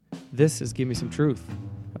This is Give Me Some Truth,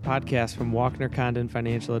 a podcast from Walkner Condon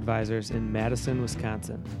Financial Advisors in Madison,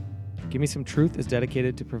 Wisconsin. Give Me Some Truth is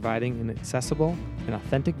dedicated to providing an accessible and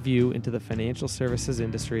authentic view into the financial services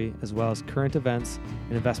industry, as well as current events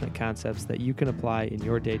and investment concepts that you can apply in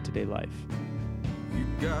your day-to-day life. You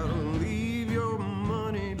gotta leave your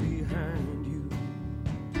money behind you.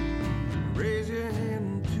 Raise your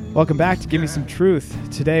hand to Welcome back to Give Me Some Truth.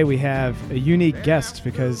 Today we have a unique guest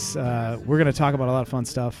because we're going to talk about a lot of fun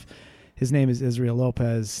stuff. His name is Israel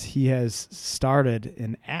Lopez. He has started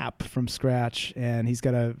an app from scratch, and he's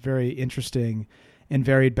got a very interesting and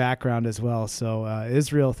varied background as well. So,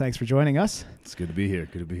 Israel, thanks for joining us. It's good to be here.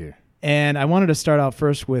 Good to be here. And I wanted to start out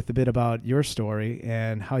first with a bit about your story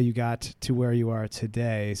and how you got to where you are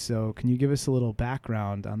today. So can you give us a little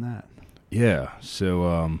background on that? Yeah. So,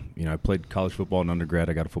 I played college football in undergrad.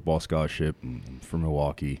 I got a football scholarship from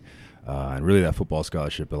Milwaukee. And really that football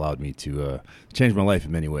scholarship allowed me to change my life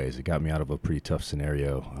in many ways. It got me out of a pretty tough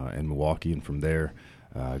scenario in Milwaukee. And from there,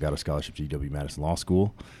 I got a scholarship to UW-Madison Law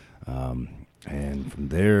School. And from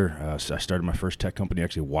there, I started my first tech company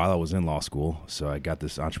actually while I was in law school. So I got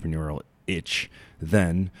this entrepreneurial itch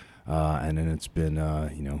then. And then it's been,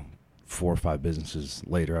 4 or 5 businesses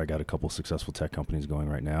later. I got a couple successful tech companies going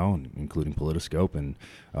right now, including Politiscope. And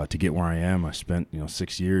to get where I am, I spent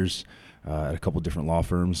 6 years at a couple different law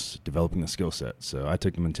firms developing the skill set. So I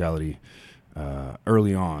took the mentality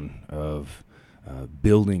early on of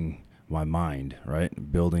building my mind,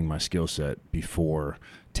 right, building my skill set before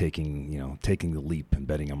taking the leap and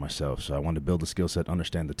betting on myself. So I wanted to build the skill set,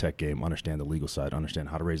 understand the tech game, understand the legal side, understand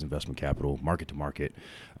how to raise investment capital, market to market,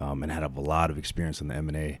 and had a lot of experience on the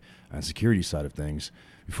M&A and security side of things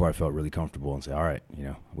before I felt really comfortable and say, all right,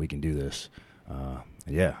 we can do this.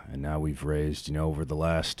 And now we've raised, over the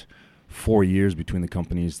last 4 years between the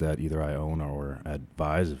companies that either I own or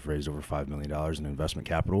advise, have raised over $5 million in investment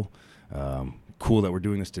capital. Cool that we're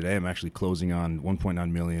doing this today. I'm actually closing on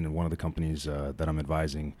 $1.9 million in one of the companies that I'm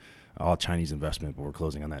advising, all Chinese investment, but we're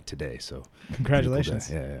closing on that today. So congratulations.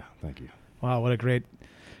 Cool. Yeah. Thank you. Wow, what a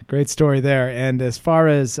great story there. And as far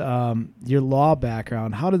as your law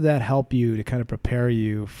background, how did that help you to kind of prepare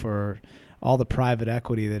you for all the private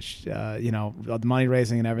equity that, the money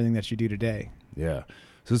raising and everything that you do today? Yeah.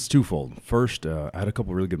 So it's twofold. First, I had a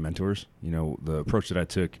couple really good mentors. The approach that I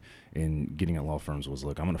took in getting at law firms was,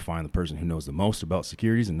 look, I'm going to find the person who knows the most about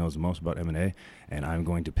securities and knows the most about M&A, and I'm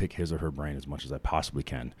going to pick his or her brain as much as I possibly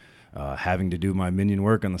can. Having to do my minion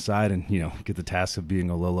work on the side and, get the task of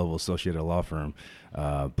being a low-level associate at a law firm,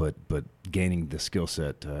 but gaining the skill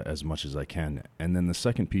set as much as I can. And then the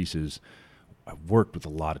second piece is I've worked with a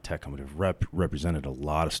lot of tech companies, represented a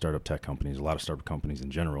lot of startup tech companies, a lot of startup companies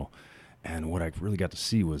in general. And what I really got to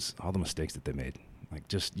see was all the mistakes that they made. Like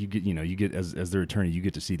you get as their attorney, you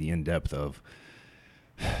get to see the in-depth of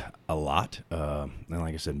a lot. And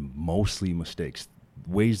like I said, mostly mistakes,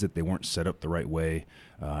 ways that they weren't set up the right way.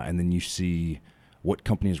 And then you see what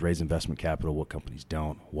companies raise investment capital, what companies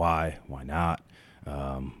don't, why not,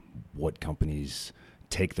 what companies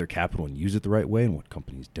take their capital and use it the right way and what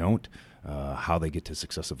companies don't, how they get to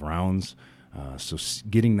successive rounds. So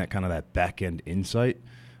getting that back-end insight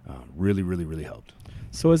really, really, really helped.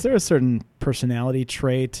 So is there a certain personality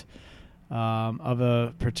trait of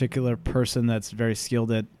a particular person that's very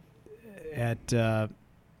skilled at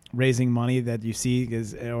raising money that you see?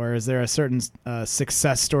 Or is there a certain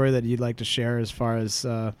success story that you'd like to share as far as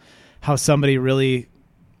how somebody really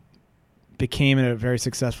became a very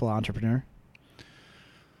successful entrepreneur?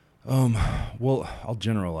 Well, I'll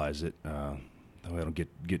generalize it. That way I don't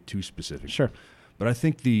get too specific. Sure. But I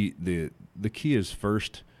think the key is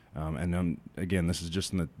first, again, this is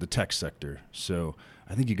just in the tech sector. So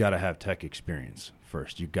I think you got to have tech experience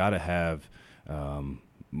first. You got to have,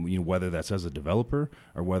 whether that's as a developer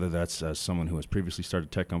or whether that's as someone who has previously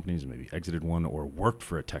started tech companies and maybe exited one or worked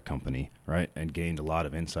for a tech company, right, and gained a lot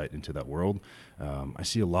of insight into that world. I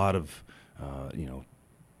see a lot of,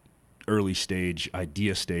 early stage,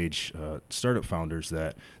 idea stage startup founders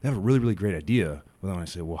that they have a really, really great idea. But then I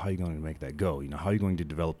say, well, how are you going to make that go? How are you going to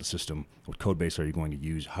develop the system? What code base are you going to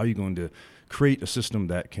use? How are you going to create a system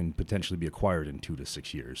that can potentially be acquired in 2 to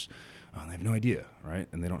 6 years? They have no idea, right?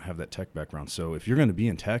 And they don't have that tech background. So if you're going to be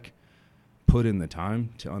in tech, put in the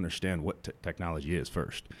time to understand what technology is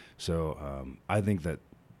first. So I think that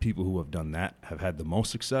people who have done that have had the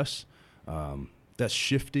most success. That's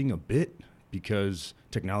shifting a bit because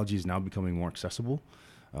technology is now becoming more accessible.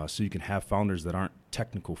 So you can have founders that aren't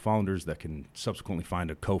technical founders that can subsequently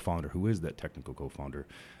find a co-founder who is that technical co-founder.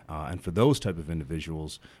 And for those type of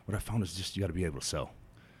individuals, what I found is just you got to be able to sell.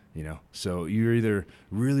 So you're either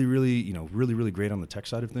really, really, really, really great on the tech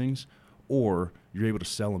side of things, or you're able to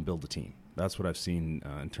sell and build a team. That's what I've seen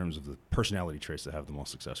in terms of the personality traits that have the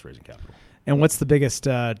most success raising capital. And what's the biggest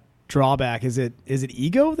drawback? Is it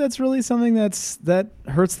ego that's really something that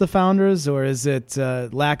hurts the founders, or is it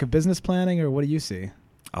lack of business planning, or what do you see?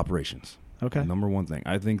 Operations. Okay. Number one thing.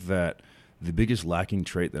 I think that the biggest lacking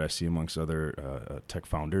trait that I see amongst other tech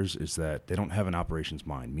founders is that they don't have an operations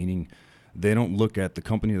mind, meaning they don't look at the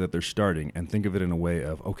company that they're starting and think of it in a way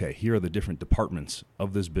of, okay, here are the different departments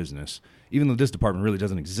of this business, even though this department really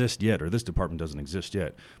doesn't exist yet, or this department doesn't exist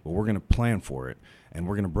yet, but we're going to plan for it, and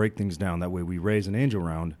we're going to break things down. That way we raise an angel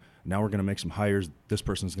round. Now we're going to make some hires. This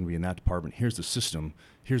person's going to be in that department. Here's the system.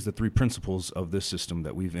 Here's the 3 principles of this system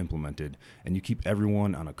that we've implemented. And you keep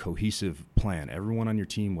everyone on a cohesive plan. Everyone on your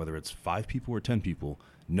team, whether it's 5 people or 10 people,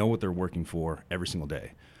 know what they're working for every single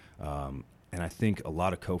day. And I think a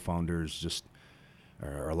lot of co-founders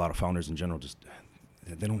or a lot of founders in general,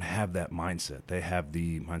 they don't have that mindset. They have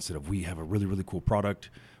the mindset of, we have a really, really cool product.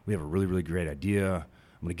 We have a really, really great idea.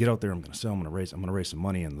 I'm going to get out there. I'm going to sell. I'm going to raise some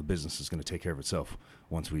money, and the business is going to take care of itself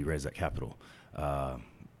once we raise that capital. And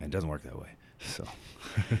it doesn't work that way. So,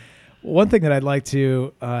 one thing that I'd like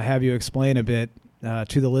to have you explain a bit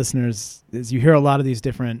to the listeners is you hear a lot of these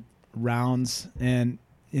different rounds, and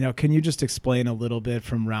can you just explain a little bit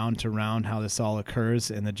from round to round how this all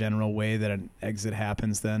occurs in the general way that an exit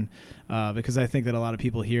happens then? Because I think that a lot of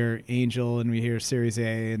people hear angel and we hear Series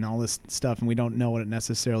A and all this stuff, and we don't know what it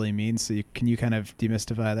necessarily means. So can you kind of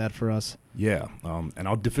demystify that for us? Yeah, and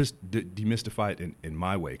I'll demystify it in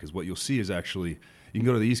my way, because what you'll see is actually you can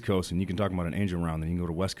go to the East Coast and you can talk about an angel round, and you can go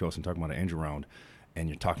to West Coast and talk about an angel round, and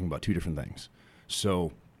you're talking about 2 different things.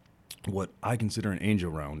 So what I consider an angel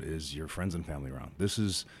round is your friends and family round. This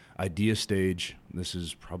is idea stage. This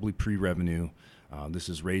is probably pre-revenue. This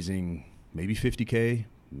is raising maybe $50K,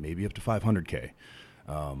 maybe up to $500K.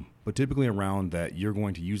 But typically a round that you're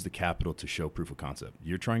going to use the capital to show proof of concept.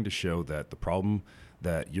 You're trying to show that the problem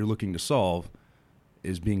that you're looking to solve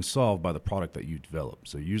is being solved by the product that you develop.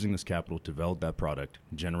 So using this capital to develop that product,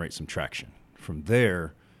 generate some traction. From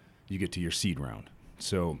there, you get to your seed round.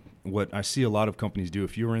 So what I see a lot of companies do,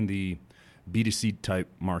 if you're in the B2C type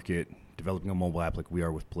market, developing a mobile app like we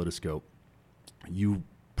are with Politiscope, you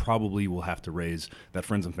probably will have to raise that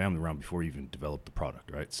friends and family round before you even develop the product,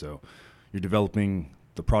 right? So you're developing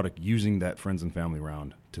the product using that friends and family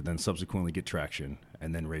round to then subsequently get traction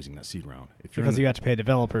and then raising that seed round. Because you have to pay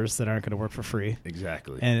developers that aren't going to work for free.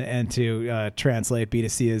 Exactly. And to translate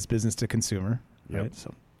B2C as business to consumer, right? Yep.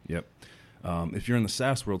 So. Yep. If you're in the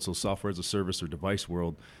SaaS world, so software as a service or device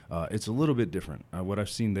world, it's a little bit different. What I've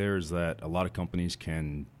seen there is that a lot of companies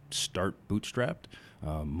can start bootstrapped.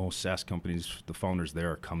 Most SaaS companies, the founders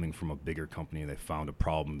there are coming from a bigger company. They found a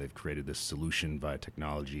problem. They've created this solution via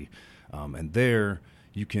technology. And there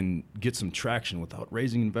you can get some traction without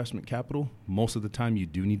raising investment capital. Most of the time you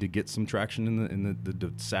do need to get some traction in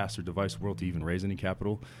the SaaS or device world to even raise any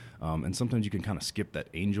capital. And sometimes you can kind of skip that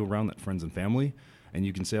angel round, that friends and family, and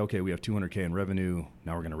you can say, okay, we have $200K in revenue.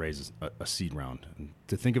 Now we're going to raise a seed round. And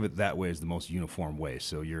to think of it that way is the most uniform way.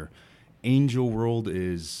 So your angel world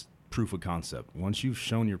is proof of concept. Once you've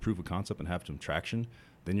shown your proof of concept and have some traction,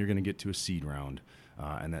 then you're going to get to a seed round.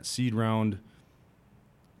 And that seed round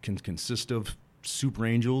can consist of super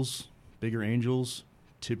angels, bigger angels.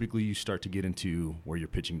 Typically you start to get into where you're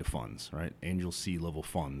pitching to funds, right? Angel C level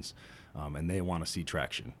funds, and they want to see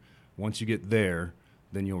traction. Once you get there,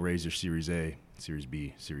 then you'll raise your Series A, Series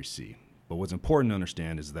B, Series C. But what's important to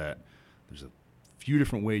understand is that there's a few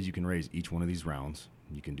different ways you can raise each one of these rounds.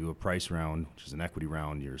 You can do a price round, which is an equity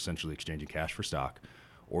round. You're essentially exchanging cash for stock.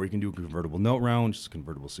 Or you can do a convertible note round, which is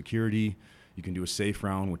convertible security. You can do a safe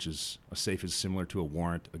round, which is a safe is similar to a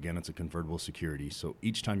warrant. Again, it's a convertible security. So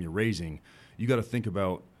each time you're raising, you got to think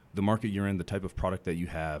about the market you're in, the type of product that you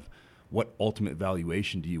have, what ultimate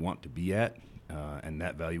valuation do you want to be at, and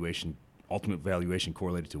that valuation, ultimate valuation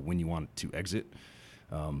correlated to when you want to exit.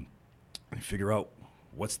 And figure out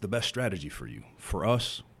what's the best strategy for you. For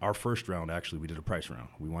us, our first round, actually, we did a price round.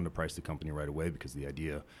 We wanted to price the company right away because the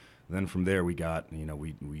idea. Then from there, we got,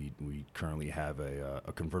 we currently have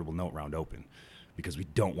a convertible note round open because we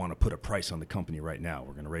don't want to put a price on the company right now.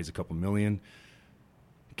 We're going to raise a couple million,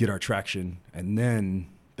 get our traction, and then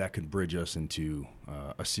that could bridge us into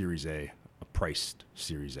a Series A, a priced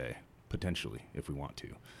Series A, potentially, if we want to.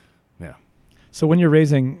 Yeah. So when you're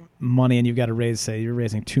raising money and you've got to raise, say you're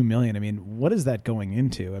raising $2 million, I mean, what is that going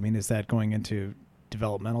into? I mean, is that going into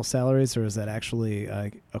developmental salaries, or is that actually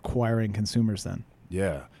acquiring consumers then?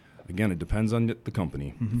 Yeah. Again, it depends on the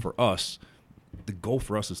company. Mm-hmm. For us, the goal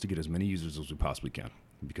for us is to get as many users as we possibly can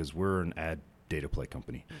because we're an ad data play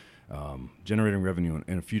company. generating revenue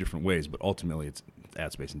in a few different ways, but ultimately it's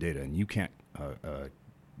ad space and data, and you can't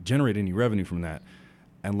generate any revenue from that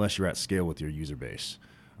unless you're at scale with your user base.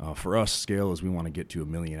 For us, scale is we want to get to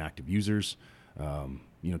 1 million active users.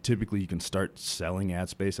 Typically you can start selling ad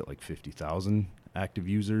space at like 50,000 active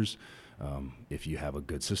users if you have a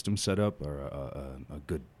good system set up or a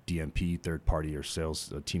good DMP, third party or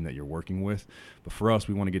sales team that you're working with. But for us,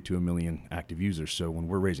 we want to get to 1 million active users. So when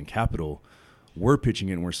we're raising capital, we're pitching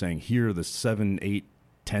it and we're saying, here are the 7, 8,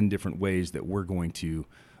 10 different ways that we're going to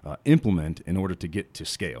implement in order to get to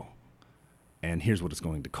scale. And here's what it's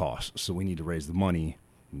going to cost. So we need to raise the money.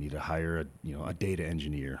 We need to hire a data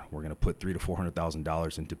engineer. We're going to put $300,000 to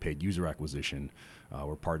 $400,000 into paid user acquisition.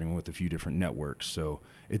 We're partnering with a few different networks. So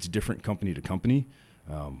it's different company to company.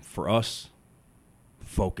 For us,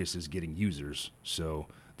 focus is getting users. So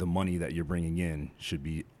the money that you're bringing in should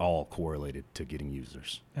be all correlated to getting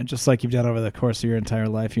users. And just like you've done over the course of your entire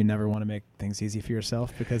life, you never want to make things easy for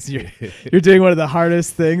yourself because you're doing one of the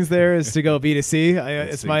hardest things there is to go B2C.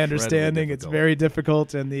 It's my understanding difficult. It's very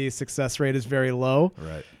difficult and the success rate is very low.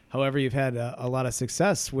 Right. However, you've had a lot of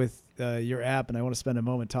success with your app, and I want to spend a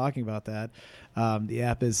moment talking about that. The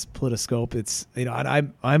app is Politiscope. It's and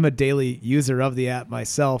I'm a daily user of the app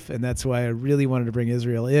myself, and that's why I really wanted to bring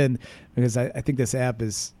Israel in because I think this app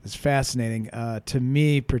is fascinating to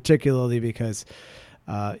me, particularly because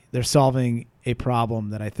they're solving a problem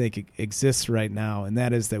that I think exists right now, and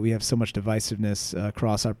that is that we have so much divisiveness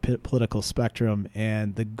across our political spectrum,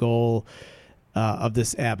 and the goal of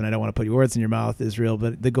this app, and I don't want to put words in your mouth, Israel,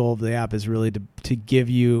 but the goal of the app is really to give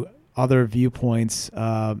you other viewpoints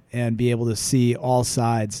and be able to see all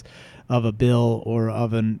sides of a bill or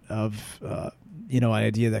of an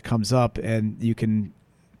idea that comes up, and you can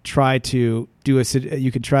try to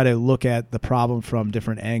look at the problem from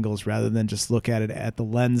different angles rather than just look at it at the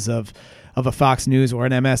lens of a Fox News or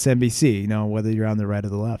an MSNBC, whether you're on the right or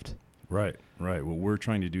the left. Right. What we're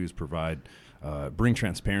trying to do is bring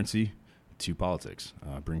transparency to politics,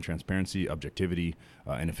 bring transparency, objectivity,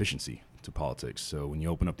 and efficiency to politics. So when you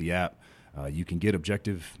open up the app, you can get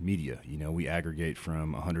objective media. We aggregate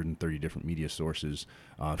from 130 different media sources,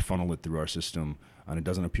 funnel it through our system, and it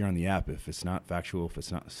doesn't appear on the app if it's not factual, if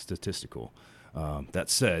it's not statistical. That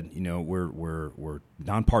said, we're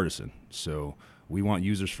nonpartisan, so we want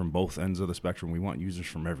users from both ends of the spectrum. We want users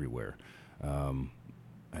from everywhere,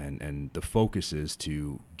 and the focus is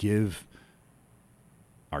to give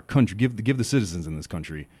our country, give the citizens in this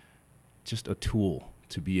country just a tool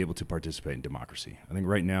to be able to participate in democracy. I think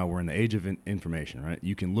right now we're in the age of information, right?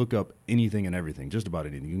 You can look up anything and everything, just about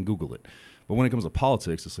anything. You can Google it. But when it comes to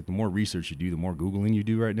politics, it's like the more research you do, the more Googling you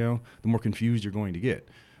do right now, the more confused you're going to get.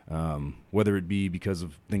 Whether it be because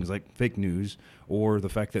of things like fake news or the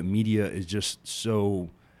fact that media is just so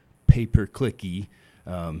pay-per-clicky,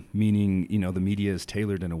 meaning the media is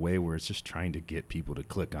tailored in a way where it's just trying to get people to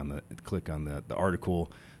click on the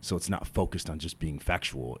article, so it's not focused on just being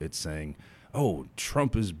factual. It's saying, oh,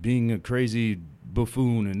 Trump is being a crazy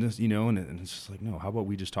buffoon and this, and it's just like, no, how about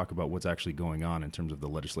we just talk about what's actually going on in terms of the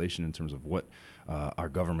legislation, in terms of what our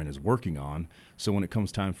government is working on. So when it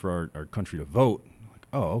comes time for our country to vote, like,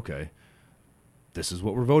 oh, okay, this is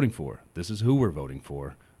what we're voting for. This is who we're voting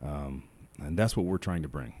for. And that's what we're trying to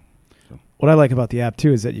bring. So. What I like about the app,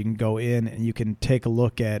 too, is that you can go in and you can take a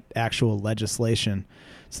look at actual legislation.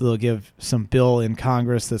 So they'll give some bill in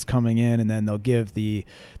Congress that's coming in, and then they'll give the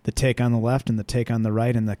take on the left and the take on the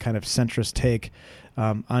right and the kind of centrist take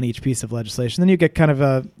on each piece of legislation. Then you get kind of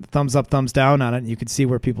a thumbs up, thumbs down on it, and you can see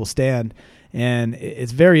where people stand. And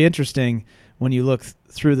it's very interesting when you look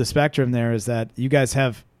through the spectrum there is that you guys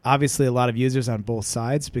have obviously a lot of users on both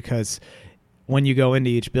sides, because when you go into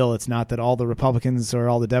each bill, it's not that all the Republicans or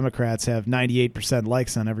all the Democrats have 98%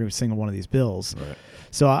 likes on every single one of these bills. Right.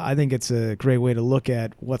 So I think it's a great way to look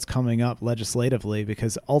at what's coming up legislatively,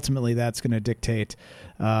 because ultimately that's going to dictate,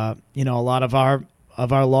 a lot of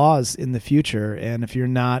our laws in the future. And if you're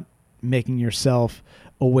not making yourself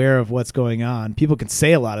aware of what's going on, people can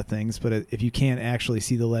say a lot of things, but if you can't actually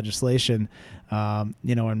see the legislation,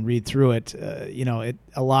 and read through it, a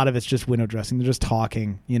lot of it's just window dressing. They're just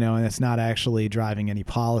talking, and it's not actually driving any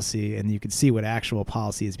policy. And you can see what actual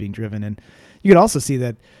policy is being driven. And you could also see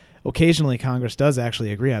that occasionally Congress does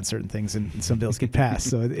actually agree on certain things and some bills get passed.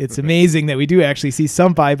 So it's amazing that we do actually see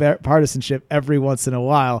some bipartisanship every once in a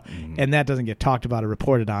while, and that doesn't get talked about or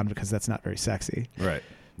reported on because that's not very sexy. Right.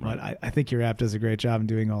 But I think your app does a great job in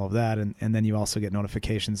doing all of that. And then you also get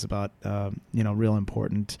notifications about, real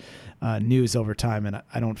important news over time. And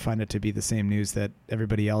I don't find it to be the same news that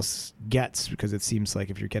everybody else gets, because it seems like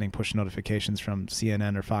if you're getting push notifications from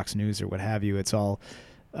CNN or Fox News or what have you, it's all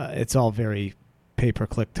very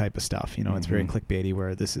pay-per-click type of stuff. It's very Mhm. clickbaity,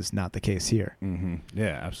 where this is not the case here. Mm-hmm.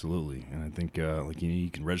 Yeah, absolutely. And I think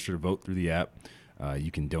you can register to vote through the app.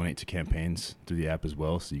 You can donate to campaigns through the app as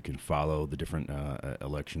well, so you can follow the different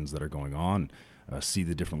elections that are going on, see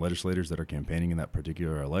the different legislators that are campaigning in that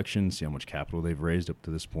particular election, see how much capital they've raised up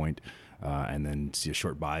to this point, and then see a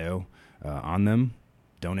short bio on them,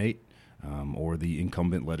 donate. Or the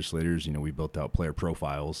incumbent legislators, we built out player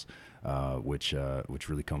profiles, which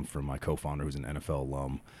really come from my co-founder, who's an NFL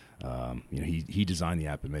alum. He designed the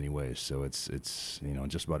app in many ways, so it's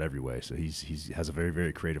just about every way. So he has a very,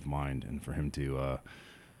 very creative mind, and for him to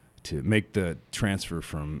make the transfer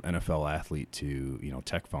from NFL athlete to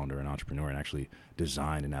tech founder and entrepreneur, and actually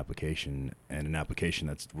design an application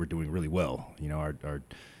that's we're doing really well. Our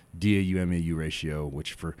DAU-MAU ratio,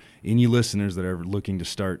 which for any listeners that are looking to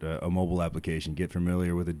start a mobile application, get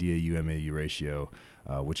familiar with a DAU-MAU ratio,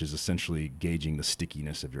 which is essentially gauging the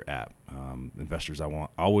stickiness of your app. Investors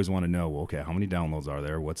always want to know, well, okay, how many downloads are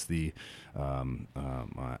there? What's the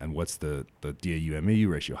and what's the DAU-MAU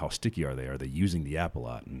ratio? How sticky are they? Are they using the app a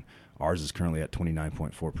lot? And ours is currently at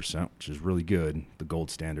 29.4%, which is really good. The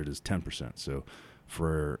gold standard is 10%. So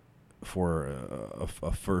for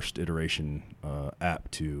a first iteration app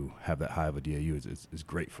to have that high of a DAU is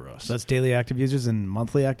great for us. So that's daily active users and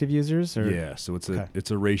monthly active users? Or? Yeah, so it's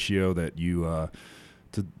a ratio that you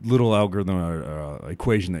it's a little algorithm or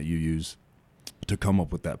equation that you use to come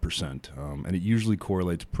up with that percent, and it usually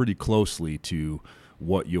correlates pretty closely to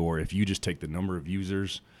if you just take the number of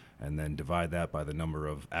users and then divide that by the number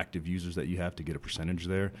of active users that you have to get a percentage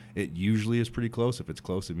there. It usually is pretty close. If it's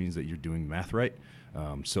close, it means that you're doing math right.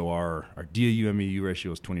 So our DAU-MAU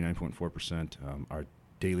ratio is 29.4%. Our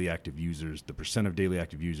daily active users, the percent of daily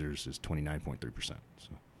active users is 29.3%.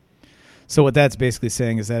 So what that's basically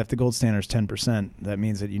saying is that if the gold standard is 10%, that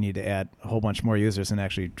means that you need to add a whole bunch more users and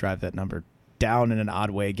actually drive that number down in an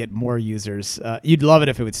odd way, get more users. You'd love it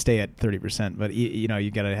if it would stay at 30%, but you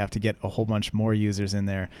have to get a whole bunch more users in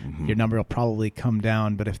there. Mm-hmm. Your number will probably come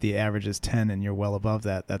down, but if the average is 10 and you're well above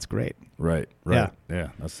that, that's great. Right. Yeah,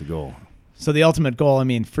 that's the goal. So the ultimate goal,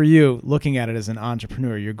 for you, looking at it as an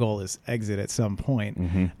entrepreneur, your goal is exit at some point.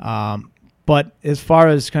 Mm-hmm. But as far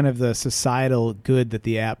as kind of the societal good that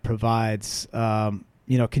the app provides, can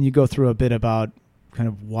you go through a bit about kind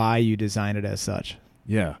of why you designed it as such?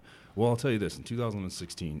 Yeah. Well, I'll tell you this. In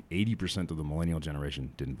 2016, 80% of the millennial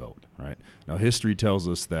generation didn't vote, right? Now, history tells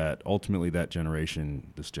us that ultimately this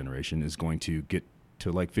generation, is going to get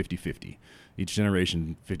to like 50-50. Each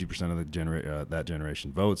generation, 50% of that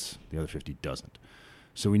generation votes, the other 50 doesn't.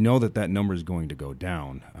 So we know that number is going to go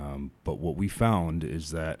down. But what we found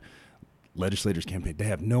is that legislators campaign, they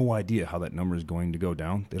have no idea how that number is going to go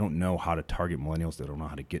down. They don't know how to target millennials. They don't know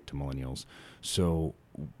how to get to millennials. So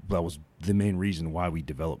that was the main reason why we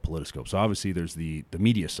developed Politiscope. So obviously there's the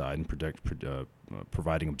media side and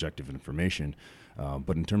providing objective information.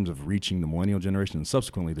 But in terms of reaching the millennial generation and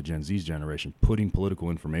subsequently the Gen Z's generation, putting political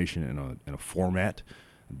information in a format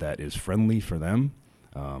that is friendly for them.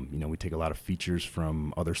 We take a lot of features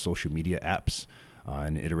from other social media apps.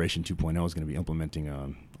 And Iteration 2.0 is going to be implementing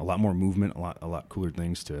a lot more movement, a lot cooler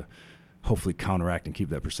things to hopefully counteract and keep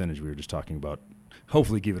that percentage we were just talking about.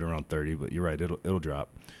 Hopefully keep it around 30, but you're right, it'll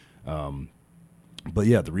drop. But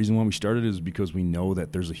yeah, the reason why we started is because we know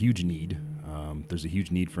that there's a huge need. There's a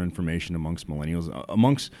huge need for information amongst millennials.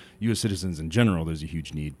 Amongst U.S. citizens in general, there's a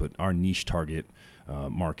huge need, but our niche target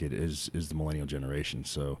market is the millennial generation.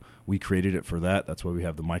 So we created it for that. That's why we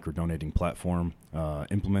have the micro-donating platform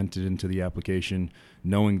implemented into the application,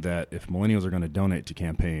 knowing that if millennials are going to donate to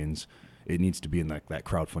campaigns, it needs to be in that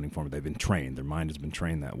crowdfunding format. They've been trained. Their mind has been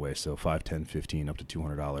trained that way. So $5, $10, $15, up to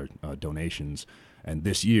 $200 donations. And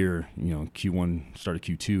this year, Q1, start of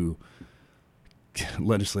Q2,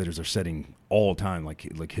 legislators are setting all-time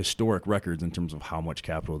like historic records in terms of how much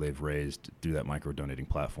capital they've raised through that micro-donating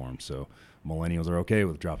platform. So millennials are okay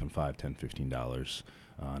with dropping $5, $10, $15.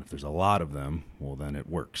 And if there's a lot of them, well, then it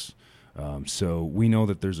works. So we know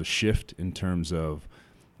that there's a shift in terms of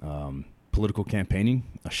political campaigning,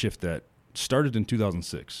 a shift that started in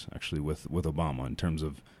 2006, actually, with Obama, in terms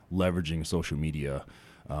of leveraging social media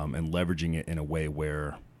and leveraging it in a way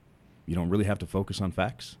where you don't really have to focus on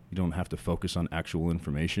facts. You don't have to focus on actual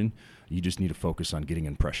information. You just need to focus on getting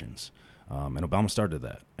impressions. And Obama started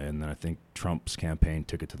that. And then I think Trump's campaign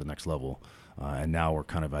took it to the next level. And now we're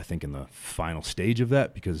kind of, I think, in the final stage of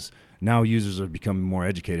that, because now users are becoming more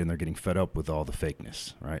educated and they're getting fed up with all the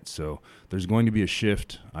fakeness, right? So there's going to be a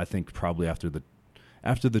shift, I think, probably after the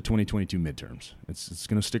 2022 midterms. It's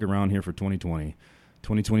going to stick around here for 2020.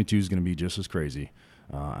 2022 is going to be just as crazy.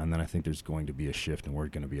 And then I think there's going to be a shift, and we're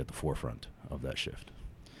going to be at the forefront of that shift.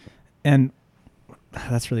 And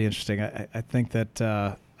That's really interesting. I think that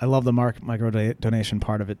I love the micro donation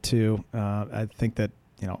part of it too. I think that,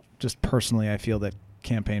 just personally, I feel that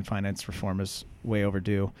campaign finance reform is way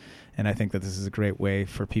overdue, and I think that this is a great way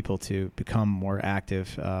for people to become more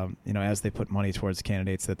active, as they put money towards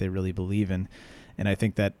candidates that they really believe in. And I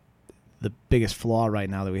think that the biggest flaw right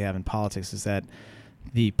now that we have in politics is that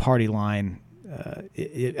the party line,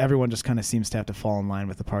 everyone just kind of seems to have to fall in line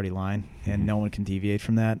with the party line, and no one can deviate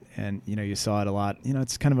from that. And, you saw it a lot.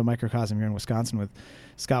 It's kind of a microcosm here in Wisconsin with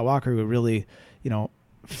Scott Walker, who really,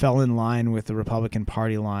 fell in line with the Republican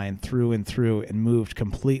Party line through and through and moved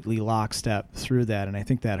completely lockstep through that. And I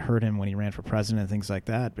think that hurt him when he ran for president and things like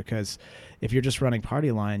that, because if you're just running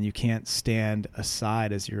party line, you can't stand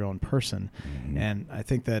aside as your own person. Mm-hmm. And I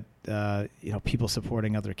think that, people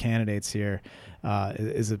supporting other candidates here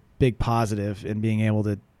is a big positive in being able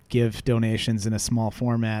to give donations in a small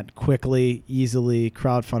format quickly, easily.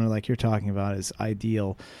 Crowdfunder, like you're talking about, is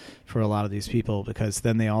ideal for a lot of these people, because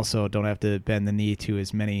then they also don't have to bend the knee to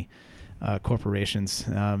as many corporations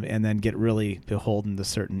and then get really beholden to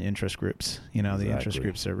certain interest groups. Exactly. The interest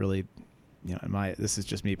groups are really, this is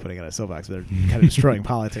just me putting it on a soapbox, they're kind of destroying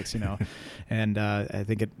politics, and I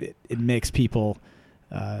think it makes people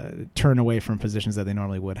turn away from positions that they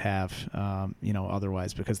normally would have,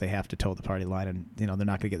 otherwise, because they have to toe the party line, and they're not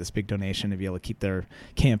going to get this big donation to be able to keep their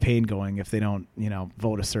campaign going if they don't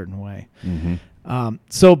vote a certain way. Mm-hmm.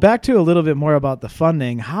 So back to a little bit more about the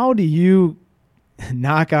funding. How do you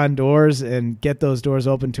knock on doors and get those doors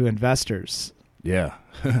open to investors? Yeah.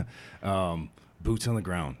 Boots on the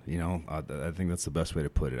ground. I think that's the best way to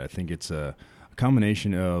put it. I think it's a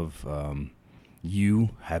combination of you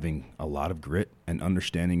having a lot of grit and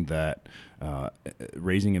understanding that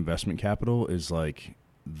raising investment capital is like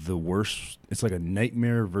the worst. It's like a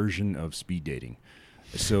nightmare version of speed dating.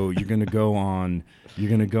 So you're going to go on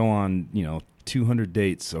 200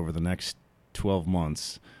 dates over the next 12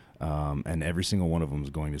 months, and every single one of them is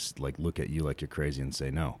going to look at you like you're crazy and say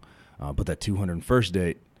no. But that 201st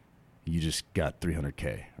date, you just got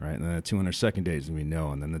 $300K, right? And then the 202nd date is going to be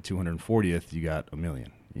no, and then the 240th, you got $1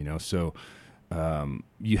 million. So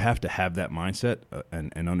you have to have that mindset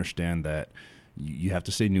and understand that you have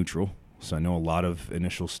to stay neutral. So I know a lot of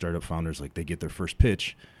initial startup founders, they get their first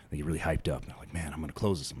pitch, they get really hyped up. They're like, man, I'm going to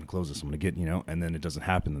close this. I'm going to get, and then it doesn't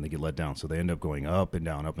happen. Then they get let down. So they end up going up and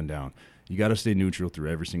down, up and down. You got to stay neutral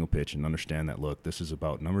through every single pitch and understand that, look, this is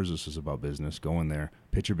about numbers. This is about business. Go in there,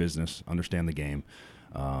 pitch your business, understand the game,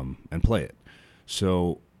 and play it.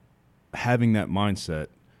 So having that mindset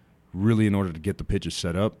really in order to get the pitches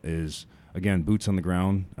set up is, again, boots on the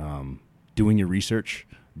ground, doing your research.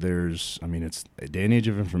 It's a day and age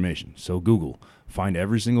of information. So Google, find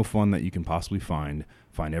every single fund that you can possibly find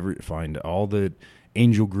all the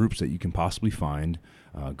angel groups that you can possibly find,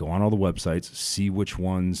 go on all the websites, see which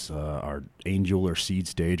ones are angel or seed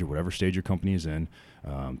stage or whatever stage your company is in,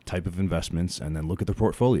 type of investments, and then look at their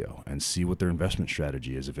portfolio and see what their investment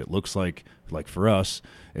strategy is. If it looks like for us,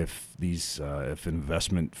 if an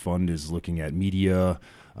investment fund is looking at media,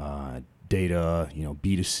 data,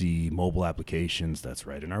 B2C, mobile applications, that's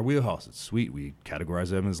right in our wheelhouse. It's sweet. We categorize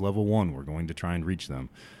them as level 1. We're going to try and reach them.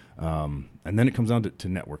 And then it comes down to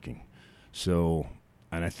networking. So,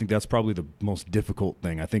 and I think that's probably the most difficult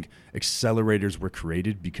thing. I think accelerators were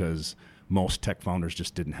created because most tech founders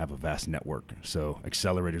just didn't have a vast network. So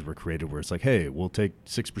accelerators were created where it's like, hey, we'll take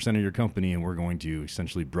 6% of your company and we're going to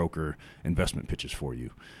essentially broker investment pitches for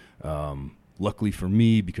you. Luckily for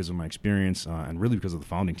me, because of my experience and really because of the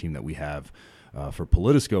founding team that we have, for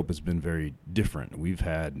Politiscope, it's been very different. We've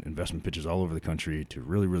had investment pitches all over the country to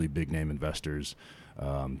really, really big name investors.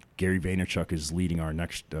 Gary Vaynerchuk is leading our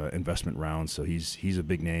next investment round, so he's a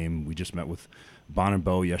big name. We just met with Bon and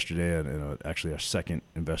Bo yesterday at actually our second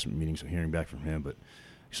investment meeting, so hearing back from him. But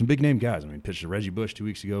some big name guys. Pitched to Reggie Bush 2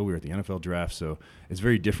 weeks ago. We were at the NFL draft, so it's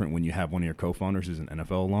very different when you have one of your co-founders who's an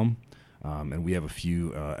NFL alum. And we have a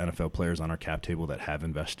few NFL players on our cap table that have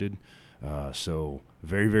invested. So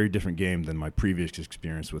very, very different game than my previous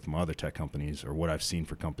experience with my other tech companies or what I've seen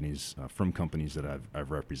for companies from companies that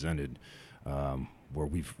I've represented, where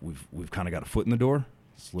we've kind of got a foot in the door.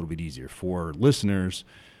 It's a little bit easier for listeners.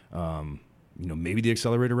 Maybe the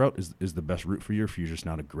accelerator route is the best route for you if you're just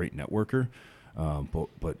not a great networker.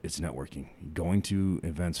 But it's networking, going to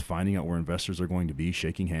events, finding out where investors are going to be,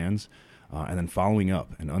 shaking hands. And then following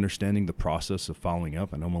up and understanding the process of following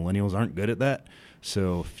up. I know millennials aren't good at that.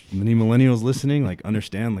 So if many millennials listening,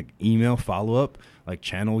 understand, email follow-up,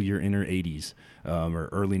 channel your inner 80s or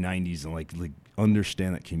early 90s and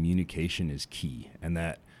understand that communication is key and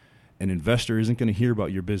that an investor isn't going to hear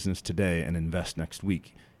about your business today and invest next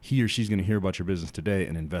week. He or she's going to hear about your business today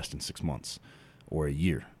and invest in 6 months or a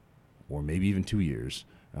year or maybe even 2 years.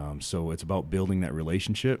 So it's about building that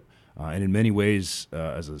relationship. And in many ways,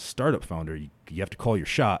 as a startup founder, you have to call your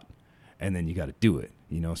shot, and then you got to do it.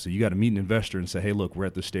 So you got to meet an investor and say, hey, look, we're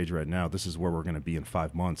at this stage right now. This is where we're going to be in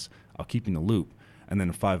 5 months. I'll keep you in the loop. And then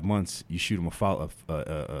in 5 months, you shoot them a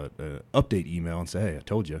update email and say, hey, I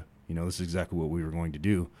told you. This is exactly what we were going to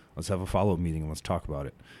do. Let's have a follow-up meeting and let's talk about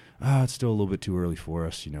it. It's still a little bit too early for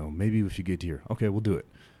us. Maybe if you get here, okay, we'll do it.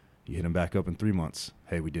 You hit them back up in 3 months.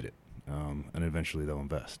 Hey, we did it. And eventually they'll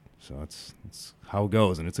invest. So that's how it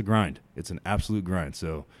goes, and it's a grind. It's an absolute grind.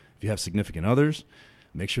 So if you have significant others,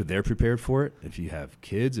 make sure they're prepared for it. If you have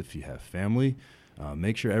kids, if you have family,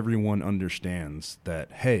 make sure everyone understands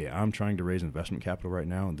that, hey, I'm trying to raise investment capital right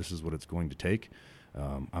now, and this is what it's going to take.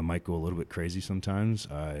 I might go a little bit crazy sometimes.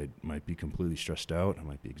 I might be completely stressed out. I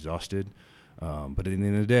might be exhausted. But at the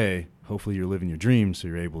end of the day, hopefully you're living your dreams, so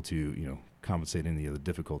you're able to, compensate any of the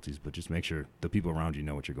difficulties, but just make sure the people around you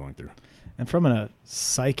know what you're going through. And from a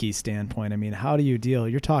psyche standpoint, how do you deal?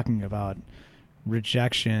 You're talking about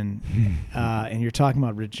rejection, and you're talking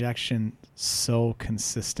about rejection so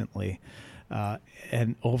consistently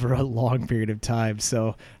and over a long period of time.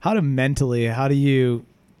 So how do you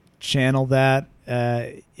channel that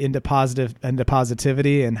into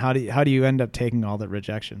positivity, and how do you end up taking all that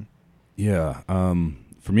rejection? Yeah.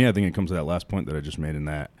 For me, I think it comes to that last point that I just made in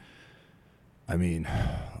that,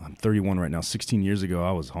 I'm 31 right now. 16 years ago,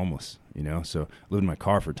 I was homeless, so I lived in my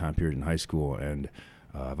car for a time period in high school. And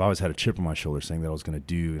I've always had a chip on my shoulder saying that I was going to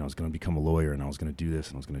do, and I was going to become a lawyer, and I was going to do this,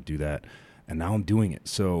 and I was going to do that. And now I'm doing it.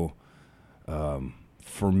 So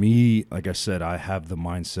for me, like I said, I have the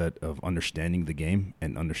mindset of understanding the game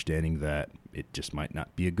and understanding that it just might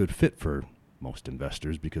not be a good fit for most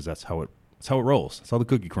investors, because that's how it rolls. That's how the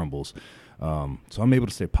cookie crumbles. So I'm able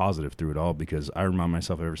to stay positive through it all, because I remind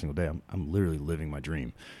myself every single day, I'm literally living my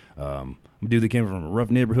dream. I'm a dude that came from a rough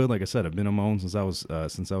neighborhood. Like I said, I've been on my own since I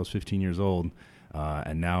was 15 years old.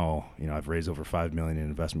 And now, I've raised over $5 million in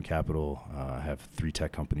investment capital. I have 3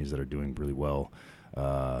 tech companies that are doing really well.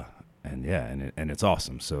 And it's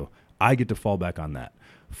awesome. So I get to fall back on that.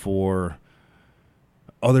 For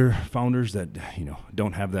other founders that,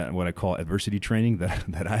 don't have that, what I call adversity training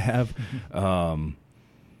that I have,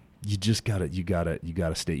 you just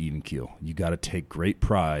gotta stay even keel. You gotta take great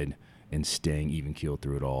pride in staying even keel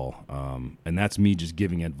through it all. And that's me just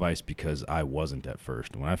giving advice, because I wasn't at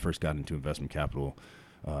first. When I first got into investment capital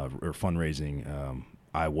or fundraising,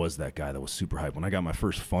 I was that guy that was super hyped. When I got my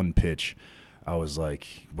first fund pitch, I was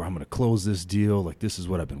like, well, I'm going to close this deal. Like, this is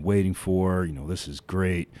what I've been waiting for. This is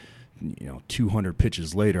great. 200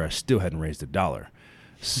 pitches later, I still hadn't raised $1.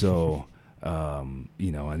 So, and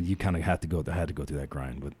you kind of had to go through that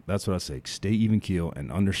grind. But that's what I say. Stay even keel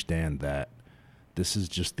and understand that this is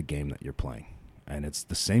just the game that you're playing. And it's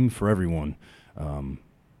the same for everyone,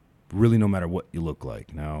 really, no matter what you look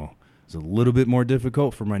like. Now, it's a little bit more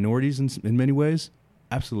difficult for minorities in many ways.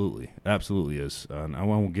 Absolutely. Absolutely is. And I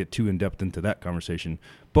won't get too in-depth into that conversation.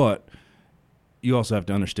 But you also have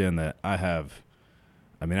to understand that I have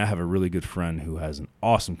a really good friend who has an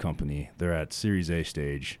awesome company. They're at Series A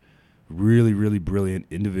stage. Really, really brilliant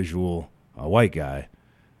individual, a white guy.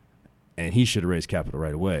 And he should have raised capital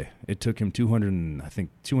right away. It took him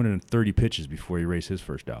 230 pitches before he raised his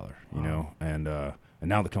first $1, and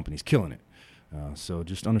now the company's killing it. So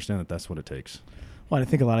just understand that that's what it takes. Well, I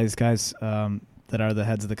think a lot of these guys that are the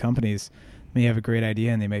heads of the companies may have a great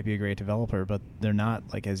idea and they might be a great developer, but they're not,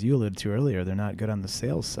 like as you alluded to earlier, they're not good on the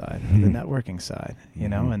sales side, or the networking side,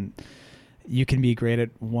 and you can be great at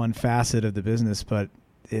one facet of the business, but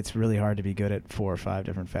it's really hard to be good at 4 or 5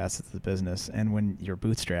 different facets of the business. And when you're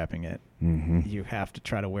bootstrapping it, you have to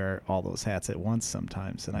try to wear all those hats at once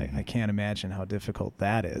sometimes. And I can't imagine how difficult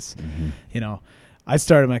that is. I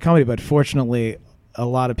started my company, but fortunately a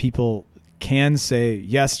lot of people can say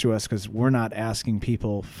yes to us because we're not asking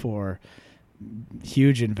people for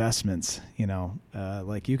huge investments,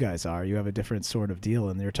 like you guys are. You have a different sort of deal,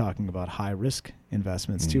 and they're talking about high risk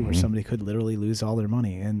investments too, where somebody could literally lose all their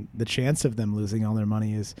money. And the chance of them losing all their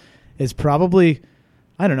money is probably,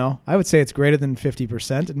 I don't know, I would say it's greater than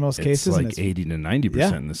 50% in most cases. It's like 80 to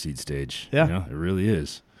 90% in the seed stage. Yeah. It really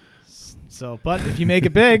is. So, but if you make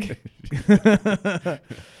it big,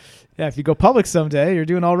 yeah, if you go public someday, you're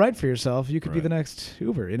doing all right for yourself. You could be the next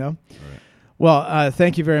Uber, Right. Well,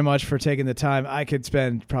 thank you very much for taking the time. I could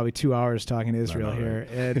spend probably 2 hours talking to Israel here,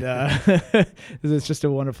 and it's just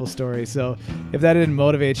a wonderful story. So if that didn't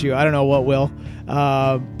motivate you, I don't know what will.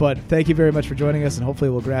 But thank you very much for joining us, and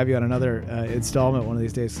hopefully we'll grab you on another installment one of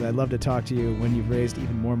these days, because I'd love to talk to you when you've raised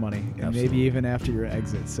even more money, and maybe even after your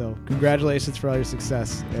exit. So congratulations for all your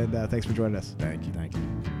success, and thanks for joining us. Thank you.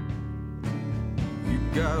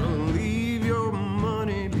 gotta leave your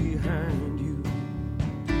money behind you.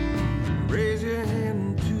 Raise your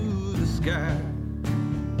hand to the sky.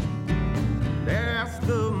 Ask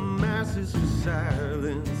the masses for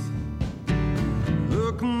silence.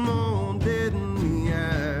 Look 'em all dead in the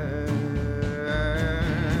eye.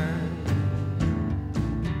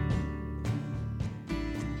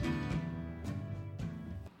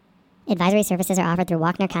 Advisory services are offered through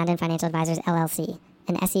Walkner Condon Financial Advisors, LLC,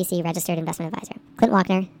 an SEC-registered investment advisor. Clint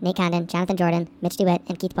Walkner, Nate Condon, Jonathan Jordan, Mitch DeWitt,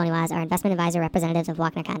 and Keith Bonioise are investment advisor representatives of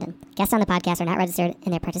Walkner Condon. Guests on the podcast are not registered,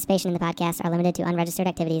 and their participation in the podcast are limited to unregistered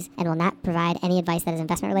activities and will not provide any advice that is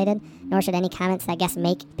investment-related, nor should any comments that guests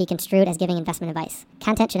make be construed as giving investment advice.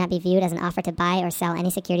 Content should not be viewed as an offer to buy or sell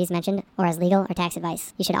any securities mentioned or as legal or tax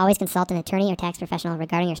advice. You should always consult an attorney or tax professional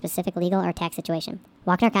regarding your specific legal or tax situation.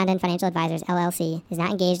 Walkner Condon Financial Advisors, LLC, is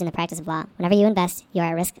not engaged in the practice of law. Whenever you invest, you are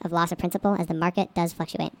at risk of loss of principal as the market does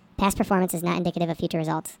fluctuate. Past performance is not indicative of future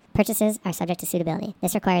results. Purchases are subject to suitability.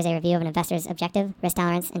 This requires a review of an investor's objective, risk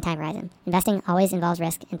tolerance, and time horizon. Investing always involves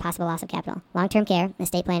risk and possible loss of capital. Long-term care,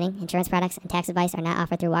 estate planning, insurance products, and tax advice are not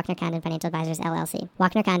offered through Walkner Condon Financial Advisors, LLC.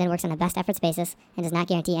 Walkner Condon works on a best efforts basis and does not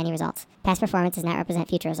guarantee any results. Past performance does not represent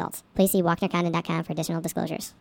future results. Please see WalknerCondon.com for additional disclosures.